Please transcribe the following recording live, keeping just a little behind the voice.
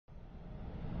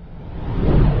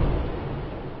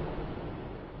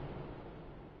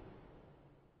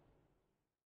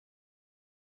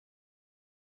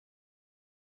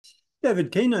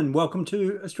David Keenan, welcome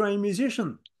to Australian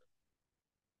Musician.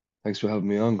 Thanks for having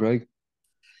me on, Greg.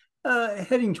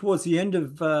 Heading towards the end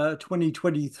of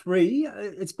 2023,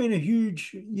 it's been a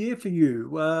huge year for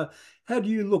you. How do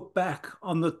you look back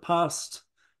on the past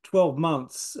 12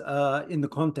 months in the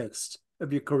context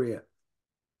of your career?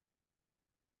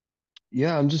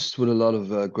 Yeah, I'm just with a lot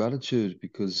of gratitude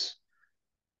because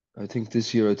I think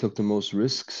this year I took the most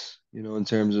risks, in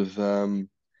terms of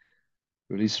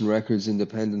releasing records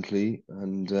independently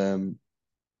and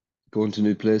going to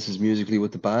new places musically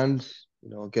with the band,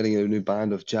 getting a new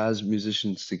band of jazz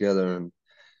musicians together and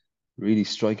really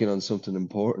striking on something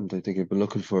important. I think I've been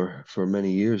looking for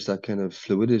many years, that kind of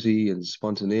fluidity and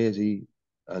spontaneity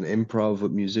and improv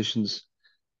with musicians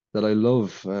that I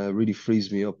love really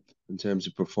frees me up in terms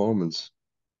of performance.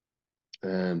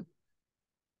 Um,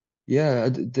 Yeah,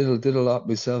 did a lot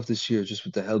myself this year just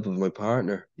with the help of my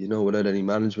partner, without any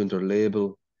management or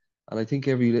label. And I think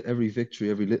every victory,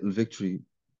 every little victory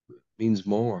means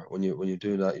more when you're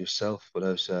doing that yourself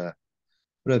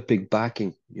without big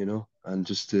backing, and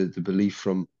just the belief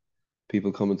from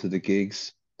people coming to the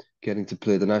gigs, getting to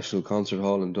play the National Concert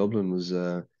Hall in Dublin was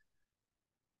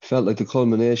felt like the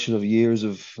culmination of years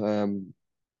of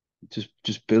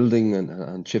just building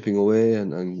and chipping away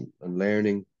and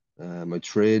learning my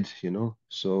trade,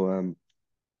 So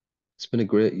it's been a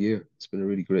great year. It's been a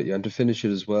really great year. And to finish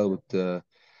it as well with the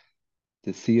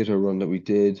theatre run that we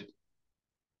did,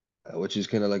 which is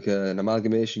kind of like an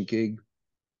amalgamation gig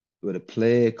with a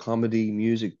play, comedy,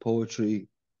 music, poetry.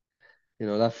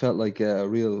 That felt like a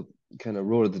real kind of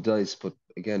roll of the dice, but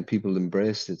again, people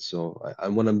embraced it. So,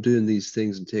 and when I'm doing these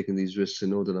things and taking these risks, I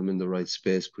know that I'm in the right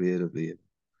space creatively.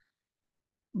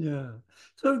 Yeah.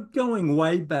 So going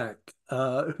way back,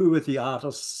 who were the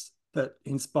artists that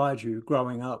inspired you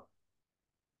growing up?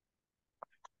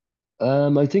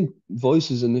 I think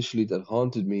voices initially that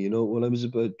haunted me, when I was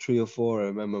about 3 or 4, I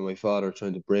remember my father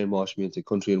trying to brainwash me into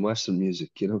country and western music,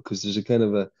 because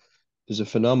there's a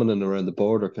phenomenon around the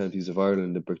border counties of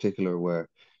Ireland in particular where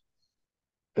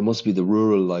it must be the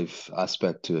rural life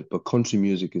aspect to it, but country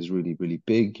music is really, really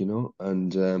big,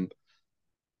 And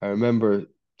I remember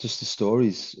just the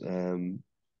stories,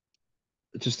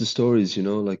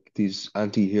 like these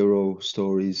anti-hero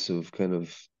stories of kind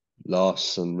of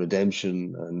loss and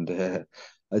redemption, and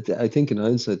I think in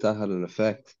hindsight that had an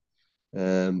effect.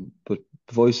 But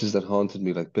voices that haunted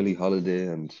me, like Billie Holiday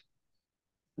and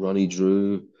Ronnie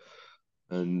Drew,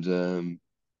 and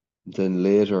then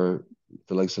later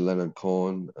the likes of Leonard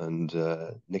Cohen and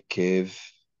Nick Cave,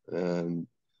 um,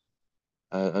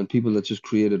 and people that just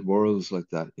created worlds like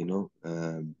that,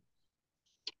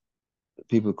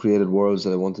 people created worlds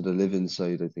that I wanted to live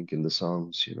inside, I think, in the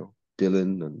songs,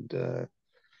 Dylan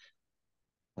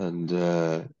and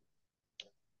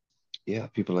yeah,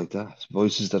 people like that.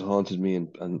 Voices that haunted me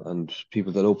and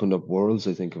people that opened up worlds,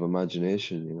 I think, of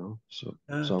imagination, So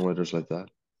Uh, songwriters like that.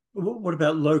 what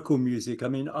about local music? I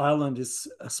mean, Ireland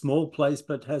is a small place,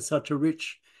 but has such a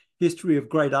rich history of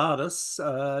great artists.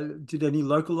 Did any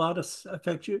local artists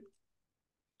affect you?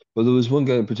 Well, there was one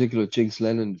guy in particular, Jinx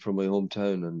Lennon from my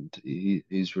hometown, and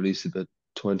he's released about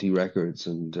 20 records,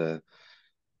 and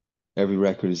every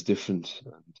record is different.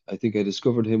 And I think I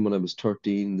discovered him when I was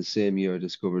 13, the same year I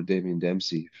discovered Damien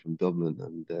Dempsey from Dublin.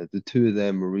 And the two of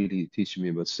them were really teaching me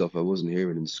about stuff I wasn't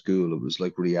hearing in school. It was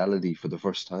like reality for the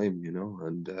first time,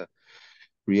 and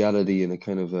reality in a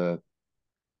kind of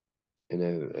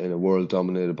in a world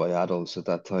dominated by adults at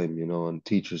that time, and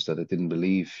teachers that I didn't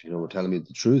believe, were telling me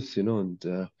the truth, and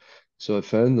so I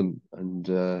found them, and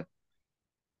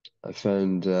I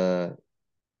found the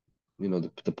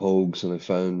Pogues, and I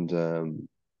found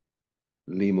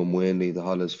Liam and Wanley, the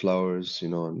Hollis Flowers,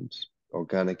 and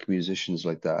organic musicians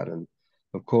like that. And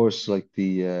of course, like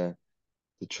the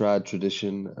trad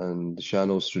tradition and the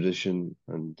Shanos tradition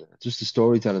and just the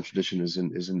storytelling tradition is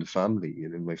in the family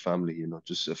and in my family,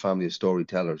 just a family of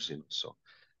storytellers, So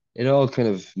it all kind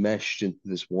of meshed into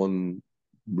this one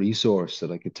resource that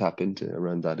I could tap into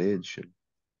around that age.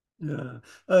 Yeah.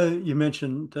 You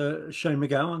mentioned Shane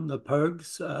McGowan, the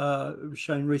Pogues.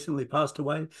 Shane recently passed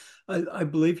away. I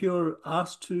believe you're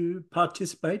asked to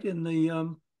participate in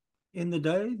the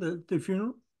day, the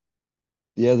funeral.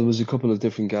 Yeah, there was a couple of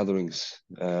different gatherings,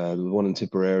 one in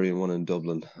Tipperary and one in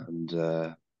Dublin, and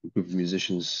a group of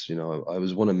musicians. I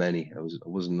was one of many. I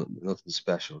wasn't nothing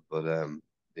special, but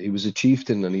he was a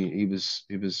chieftain, and he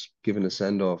was given a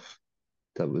send off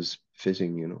that was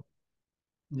fitting.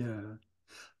 Yeah.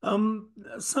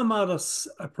 Some artists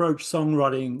approach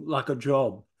songwriting like a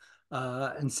job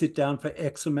and sit down for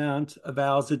X amount of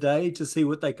hours a day to see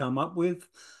what they come up with.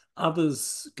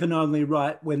 Others can only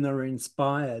write when they're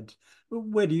inspired.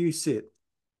 Where do you sit?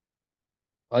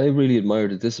 I really admire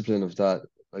the discipline of that.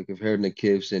 Like I've heard Nick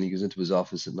Cave saying he goes into his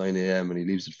office at 9 a.m. and he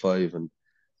leaves at 5, and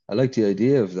I like the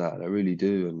idea of that. I really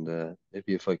do. And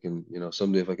maybe if I can,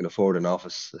 someday if I can afford an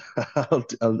office,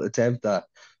 I'll attempt that.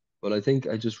 But I think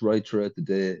I just write throughout the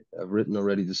day. I've written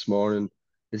already this morning.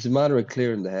 It's a matter of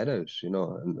clearing the head out,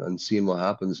 and seeing what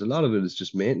happens. A lot of it is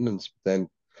just maintenance. But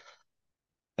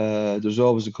then there's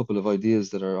always a couple of ideas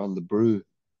that are on the brew,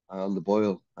 on the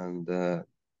boil. And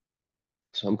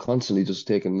so I'm constantly just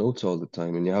taking notes all the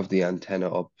time. And you have the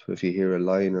antenna up if you hear a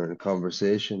line or a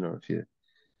conversation, or if you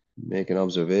make an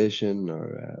observation,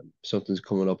 or something's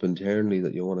coming up internally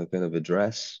that you want to kind of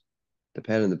address. The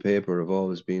pen and the paper have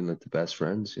always been like the best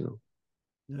friends.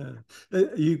 Yeah.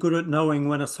 Are you good at knowing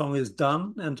when a song is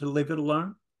done and to leave it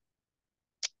alone?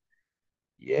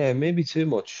 Yeah, maybe too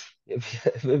much.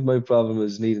 If my problem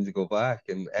is needing to go back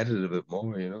and edit a bit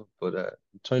more. But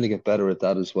I'm trying to get better at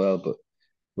that as well. But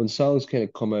when songs kind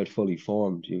of come out fully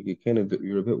formed, you're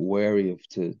a bit wary of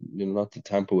to not to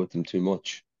tamper with them too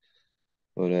much.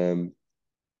 But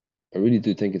I really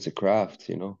do think it's a craft,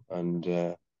 and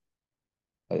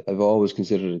I've always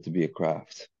considered it to be a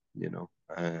craft. I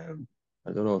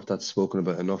don't know if that's spoken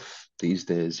about enough these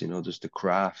days, just the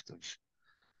craft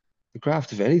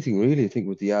of anything really. I think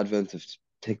with the advent of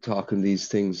TikTok and these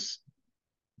things,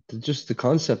 just the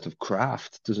concept of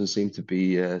craft doesn't seem to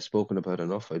be spoken about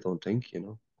enough, I don't think.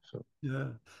 So Yeah.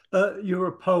 You're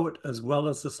a poet as well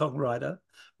as a songwriter.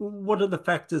 What are the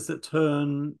factors that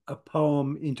turn a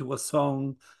poem into a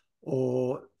song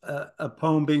or a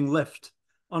poem being left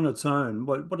on its own?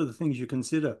 What are the things you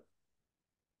consider?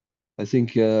 I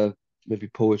think maybe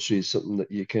poetry is something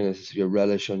that you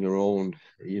relish on your own,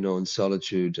 in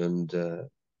solitude, and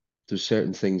there's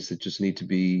certain things that just need to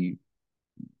be,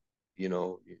 you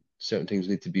know, certain things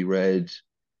need to be read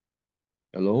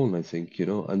alone, I think,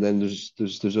 and then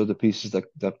there's other pieces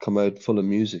that come out full of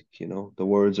music. The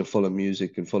words are full of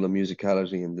music and full of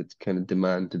musicality, and that kind of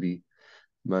demand to be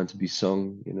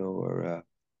sung, or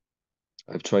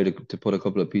I've tried to put a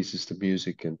couple of pieces to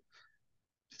music and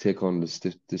to take on this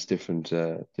different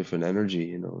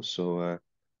energy. So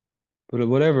but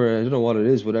whatever, I don't know what it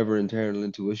is, whatever internal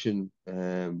intuition,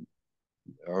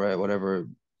 or whatever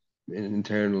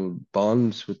internal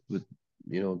bonds with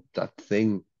that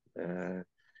thing, uh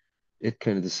it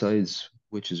kind of decides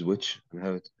which is which and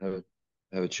how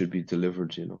it should be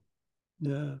delivered.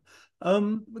 Yeah.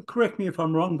 Correct me if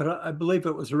I'm wrong, but I believe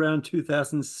it was around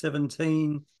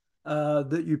 2017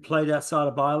 that you played outside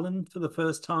of Ireland for the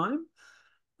first time.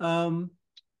 Um,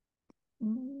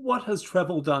 what has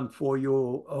travel done for you,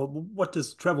 or what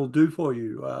does travel do for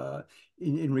you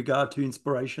in regard to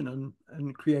inspiration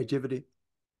and creativity?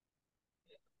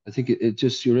 I think it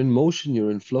just, you're in motion, you're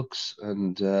in flux,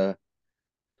 and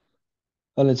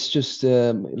it's just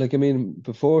like, I mean,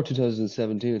 before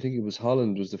 2017, I think it was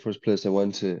Holland was the first place I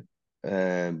went to,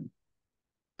 um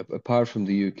apart from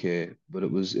the UK, but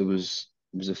it was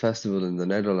a festival in the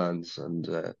Netherlands, and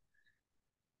the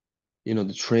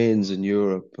trains in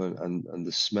Europe, and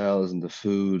the smells and the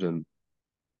food, and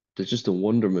there's just a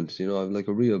wonderment. I'm like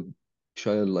a real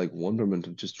childlike wonderment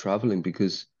of just traveling,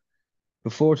 because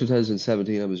before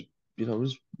 2017 I was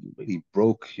really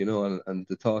broke, and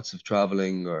the thoughts of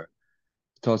traveling, or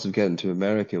the thoughts of getting to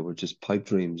America, were just pipe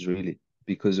dreams really,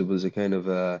 because it was a kind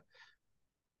of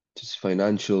just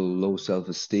financial low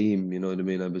self-esteem, you know what I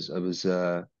mean? I was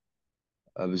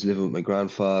living with my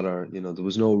grandfather. There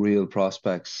was no real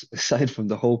prospects aside from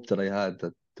the hope that I had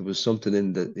that there was something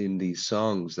in these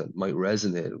songs that might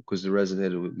resonate, because they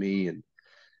resonated with me. And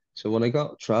so when I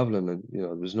got traveling, and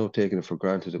there was no taking it for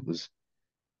granted.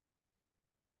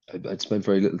 I'd spent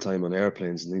very little time on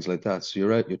airplanes and things like that. So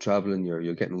you're out, you're traveling,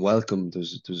 you're getting welcomed.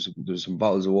 There's some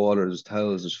bottles of water, there's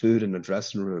towels, there's food in the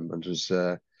dressing room, and there's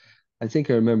I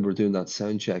think I remember doing that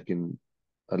sound check in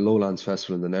at Lowlands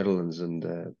Festival in the Netherlands, and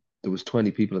there was 20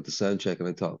 people at the sound check, and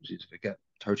I thought, geez, if I get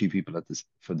 30 people at this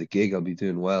for the gig, I'll be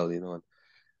doing well. And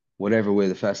whatever way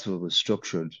the festival was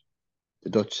structured, the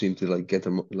Dutch seemed to like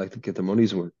to get their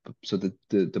money's worth. So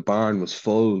the barn was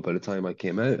full by the time I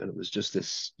came out, and it was just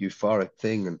this euphoric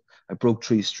thing. And I broke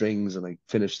three strings, and I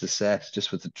finished the set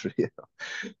just with the three,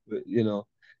 but,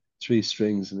 three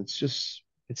strings, and it's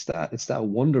that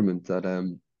wonderment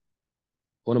that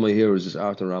one of my heroes is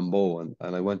Arthur Rimbaud,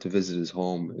 and I went to visit his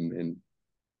home in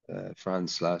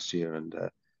France last year, and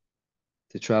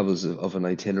the Travels of an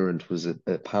Itinerant was a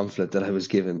pamphlet that I was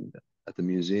given at the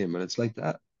museum, and it's like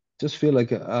that. Just feel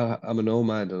like I'm a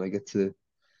nomad, and I get to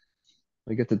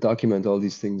document all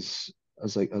these things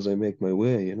as I make my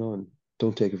way, and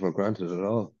don't take it for granted at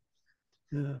all.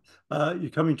 Yeah. You're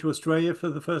coming to Australia for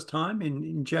the first time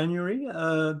in January.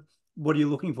 What are you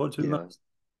looking forward to the Yeah. most?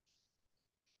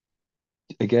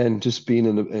 Again, just being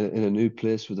in a new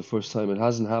place for the first time. It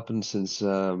hasn't happened since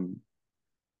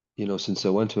since I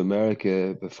went to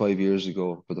America about 5 years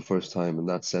ago for the first time. In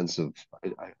that sense of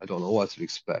I don't know what to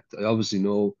expect. I obviously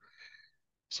know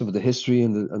some of the history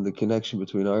and the connection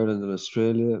between Ireland and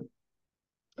Australia,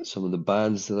 some of the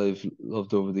bands that I've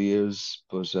loved over the years,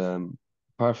 but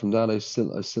apart from that, I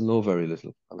still know very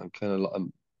little, and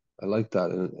I like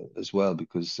that as well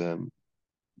because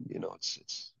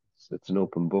it's an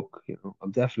open book.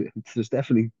 I'm definitely there's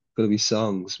definitely going to be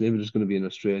songs. Maybe there's going to be an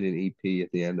Australian EP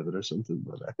at the end of it or something,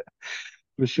 but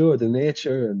for sure, the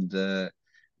nature and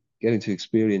getting to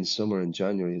experience summer in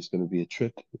January is going to be a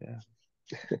trip. Yeah.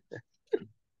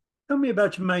 Tell me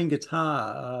about your main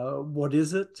guitar. What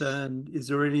is it, and is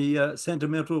there any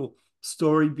sentimental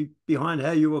story behind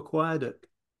how you acquired it?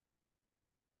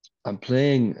 I'm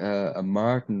playing a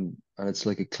Martin, and it's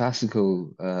a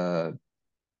classical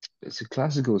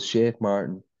shape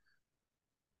Martin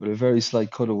with a very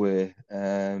slight cutaway,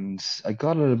 and I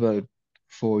got it about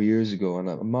 4 years ago, and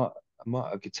I'm not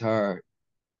a guitar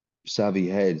savvy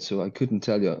head, so I couldn't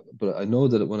tell you, but I know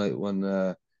that when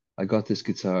I got this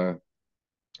guitar,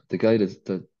 the guy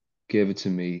that gave it to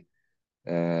me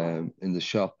in the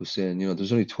shop was saying,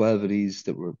 there's only 12 of these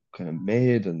that were kind of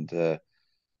made, and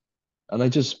I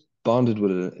just bonded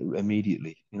with it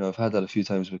immediately. I've had that a few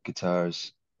times with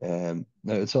guitars. Now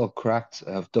it's all cracked.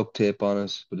 I have duct tape on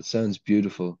it, but it sounds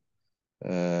beautiful.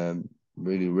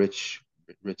 Really rich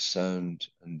sound,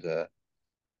 and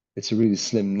it's a really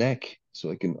slim neck,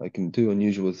 so I can do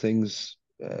unusual things,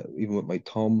 even with my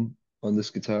thumb on this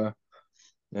guitar.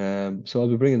 So I'll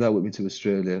be bringing that with me to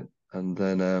Australia, and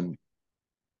then I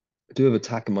do have a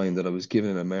Takamine that I was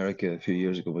given in America a few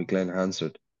years ago by Glenn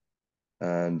Hansard,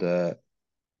 and that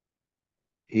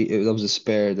was a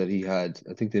spare that he had.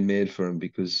 I think they made for him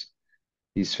because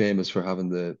he's famous for having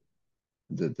the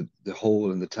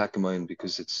hole in the Takamine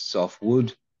because it's soft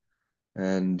wood,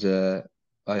 and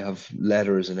I have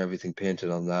letters and everything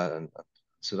painted on that, and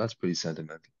so that's pretty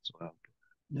sentimental as well.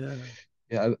 Yeah.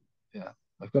 Yeah, yeah.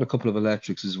 I've got a couple of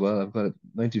electrics as well. I've got a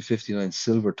 1959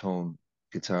 Silvertone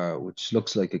guitar, which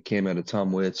looks like it came out of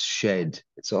Tom Waits' shed.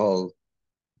 It's all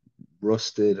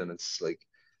rusted and it's like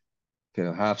kind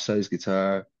of half-size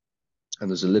guitar, and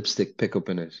there's a lipstick pickup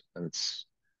in it, and it's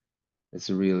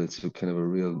a kind of a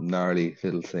real gnarly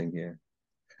little thing. Yeah.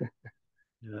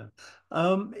 Yeah.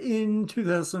 In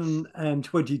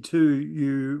 2022,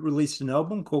 you released an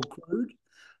album called Crude.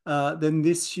 Then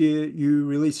this year you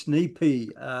released an EP,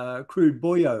 Crude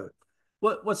Boyo.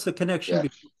 What's the connection? Yeah.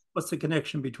 What's the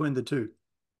connection between the two?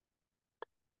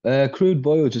 Crude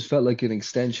Boyo just felt like an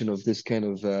extension of this kind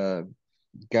of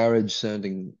garage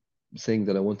sounding thing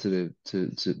that I wanted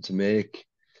to make.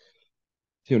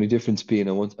 The only difference being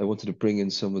I wanted to bring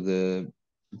in some of the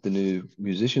new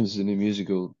musicians, the new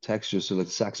musical textures, so like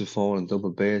saxophone and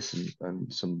double bass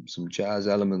and some jazz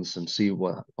elements, and see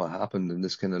what happened in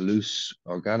this kind of loose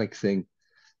organic thing.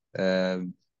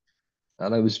 Um,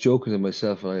 and I was joking to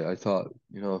myself, and I thought,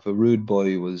 if a rude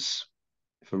boy was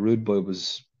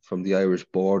from the Irish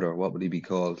border, what would he be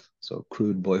called? So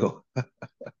Crude Boyo.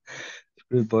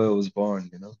 Crude Boyo was born.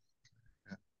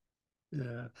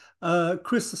 Yeah.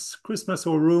 Christmas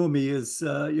or Rumi is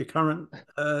your current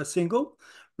single,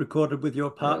 recorded with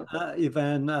your Yeah. partner,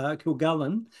 Evanne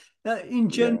Kilgallon. In Yeah.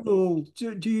 general,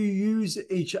 do you use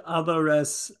each other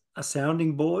as a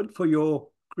sounding board for your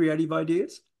creative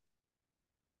ideas?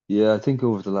 Yeah, I think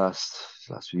over the last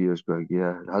few years, Greg,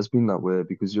 yeah, it has been that way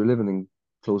because you're living in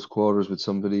close quarters with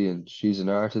somebody, and she's an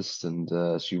artist, and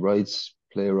she writes,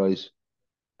 playwright,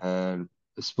 and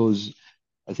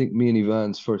I think me and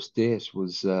Ivan's first date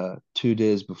was 2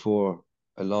 days before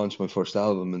I launched my first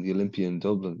album in the Olympia in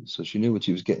Dublin, so she knew what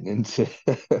she was getting into,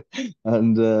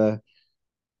 and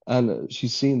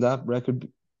she's seen that record,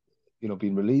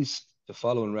 being released, the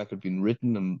following record being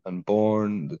written and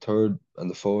born, the third and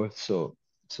the fourth. So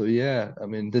yeah, I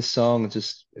mean, this song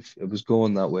just if it was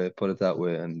going that way, put it that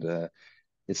way, and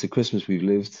it's the Christmas we've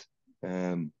lived,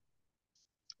 um,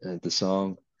 the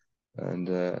song, and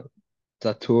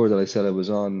that tour that I said I was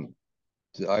on,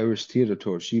 the Irish theatre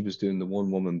tour. She was doing the one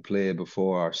woman play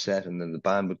before our set, and then the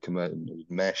band would come out and it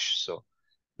would mesh. So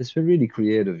it's been really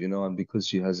creative, and because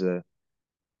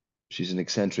she's an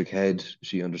eccentric head.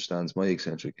 She understands my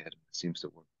eccentric head. It seems to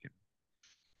work,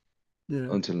 Yeah.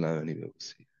 until now, anyway. We'll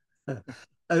see.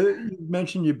 You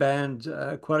mentioned your band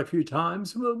quite a few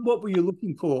times. What were you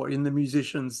looking for in the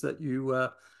musicians that you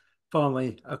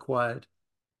finally acquired?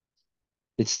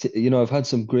 I've had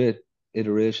some great.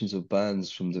 iterations of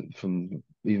bands from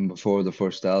even before the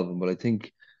first album. But I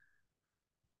think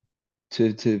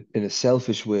to in a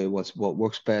selfish way, what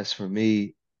works best for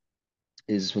me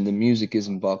is when the music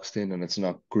isn't boxed in and it's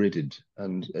not gridded.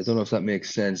 And I don't know if that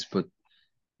makes sense, but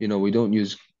we don't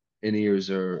use in-ears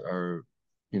or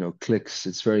clicks.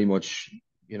 It's very much,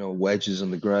 wedges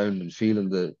on the ground and feeling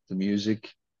the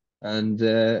music. And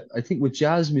I think with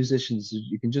jazz musicians,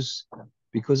 you can just,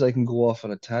 because I can go off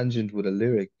on a tangent with a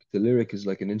lyric, the lyric is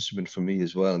like an instrument for me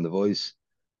as well, and the voice.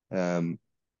 Um,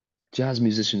 Jazz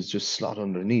musicians just slot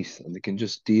underneath and they can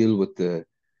just deal with the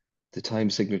time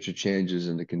signature changes,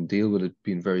 and they can deal with it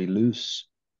being very loose,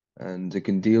 and they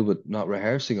can deal with not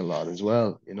rehearsing a lot as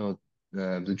well.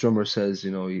 The drummer says,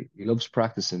 he loves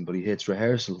practicing, but he hates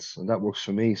rehearsals, and that works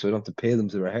for me. So I don't have to pay them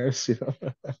to rehearse,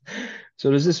 So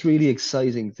there's this really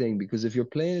exciting thing because if you're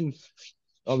playing,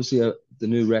 obviously, the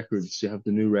new records, you have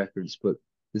the new records, but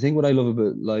the thing what I love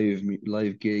about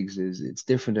live gigs is it's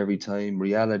different every time.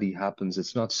 Reality happens.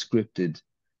 It's not scripted.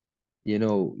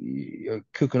 You're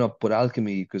cooking up with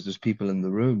alchemy because there's people in the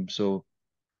room. So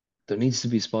there needs to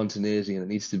be spontaneity and it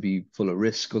needs to be full of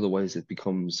risk. Otherwise, it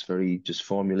becomes very just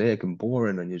formulaic and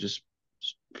boring, and you're just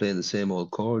playing the same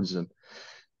old chords. And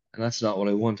that's not what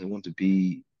I want. I want to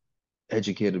be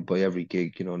educated by every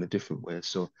gig, in a different way.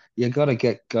 So you gotta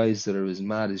get guys that are as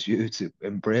mad as you to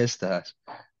embrace that.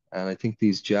 And I think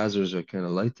these jazzers are kind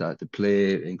of like that. They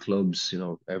play in clubs,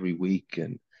 every week,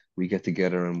 and we get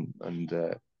together and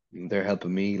they're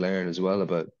helping me learn as well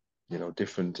about,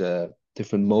 different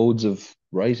modes of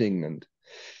writing. And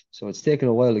so it's taken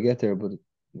a while to get there, but I'm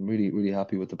really, really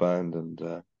happy with the band,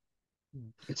 and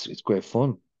it's great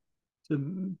fun. So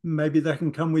maybe that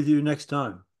can come with you next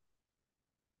time.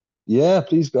 Yeah,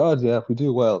 please God, yeah, if we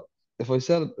do well. If I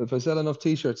sell enough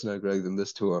t-shirts now, Greg, in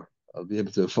this tour, I'll be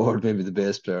able to afford maybe the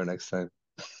bass player next time.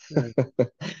 Yeah.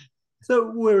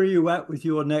 So where are you at with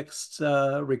your next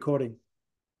recording?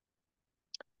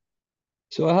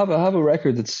 So I have a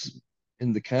record that's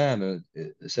in the can.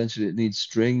 Essentially, it needs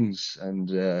strings and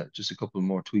just a couple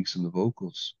more tweaks on the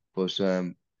vocals. But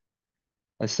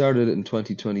I started it in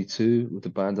 2022 with the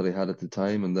band that I had at the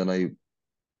time, and then I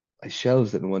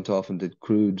shelved it and went off and did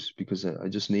Crude because I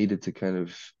just needed to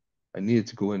I needed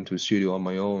to go into a studio on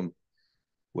my own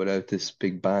without this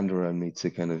big band around me to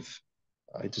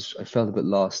I felt a bit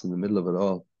lost in the middle of it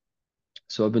all.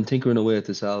 So I've been tinkering away at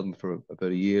this album for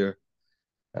about a year,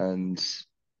 and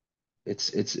it's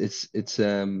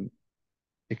it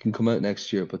can come out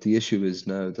next year, but the issue is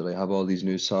now that I have all these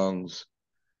new songs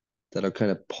that are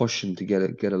kind of pushing to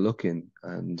get a look in,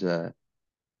 and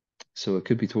so it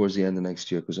could be towards the end of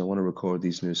next year because I want to record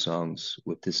these new songs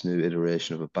with this new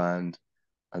iteration of a band,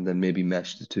 and then maybe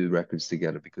mesh the two records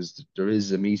together because there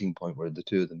is a meeting point where the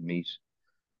two of them meet.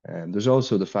 And there's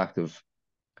also the fact of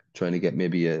trying to get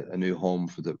maybe a new home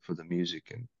for the music,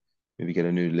 and maybe get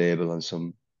a new label and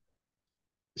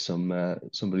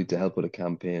somebody to help with a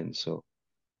campaign. So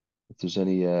if there's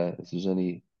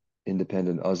any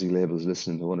independent Aussie labels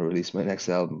listening who want to release my next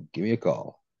album, give me a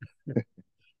call.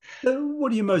 So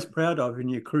what are you most proud of in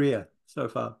your career so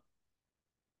far?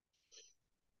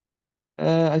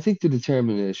 I think the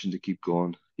determination to keep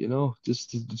going,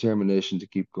 just the determination to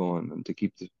keep going and to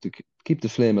keep the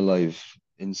flame alive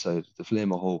inside, the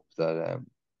flame of hope that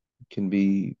can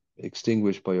be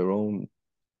extinguished by your own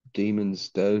demons,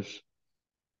 doubt,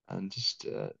 and just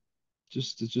the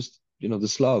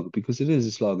slog, because it is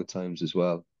a slog at times as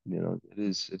well. It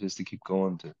is to keep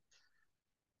going,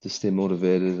 to stay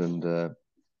motivated, and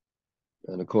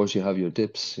of course you have your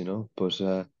dips, but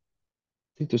I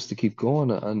think just to keep going,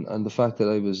 and the fact that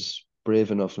I was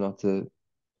brave enough not to.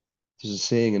 There's a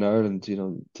saying in Ireland,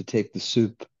 to take the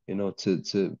soup,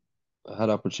 to I had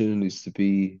opportunities to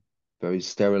be very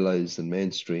sterilized and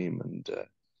mainstream, and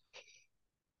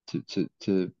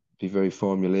to be very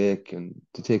formulaic and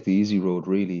to take the easy road,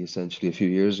 really, essentially a few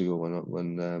years ago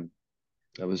when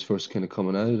I was first kind of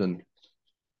coming out, and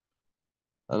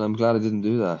I'm glad I didn't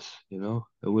do that.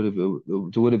 There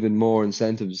would have been more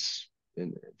incentives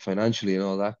financially and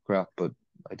all that crap, but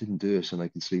I didn't do it, and I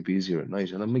can sleep easier at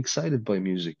night. And I'm excited by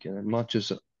music, and I'm not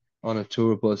just on a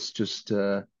tour bus, just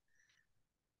the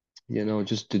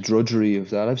drudgery of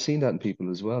that. I've seen that in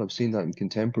people as well. I've seen that in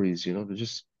contemporaries. They're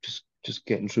just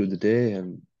getting through the day,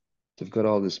 and they've got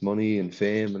all this money and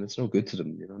fame, and it's no good to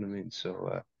them. You know what I mean?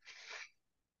 So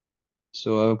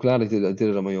I'm glad I did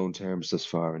it on my own terms thus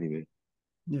far, anyway.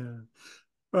 Yeah.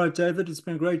 All right, David, it's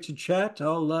been great to chat.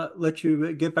 I'll let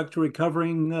you get back to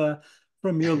recovering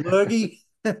from your lurgy,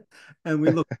 and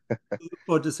we look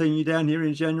forward to seeing you down here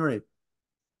in January.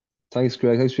 Thanks,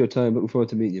 Greg. Thanks for your time. Looking forward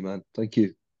to meeting you, man. Thank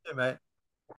you. Yeah, mate.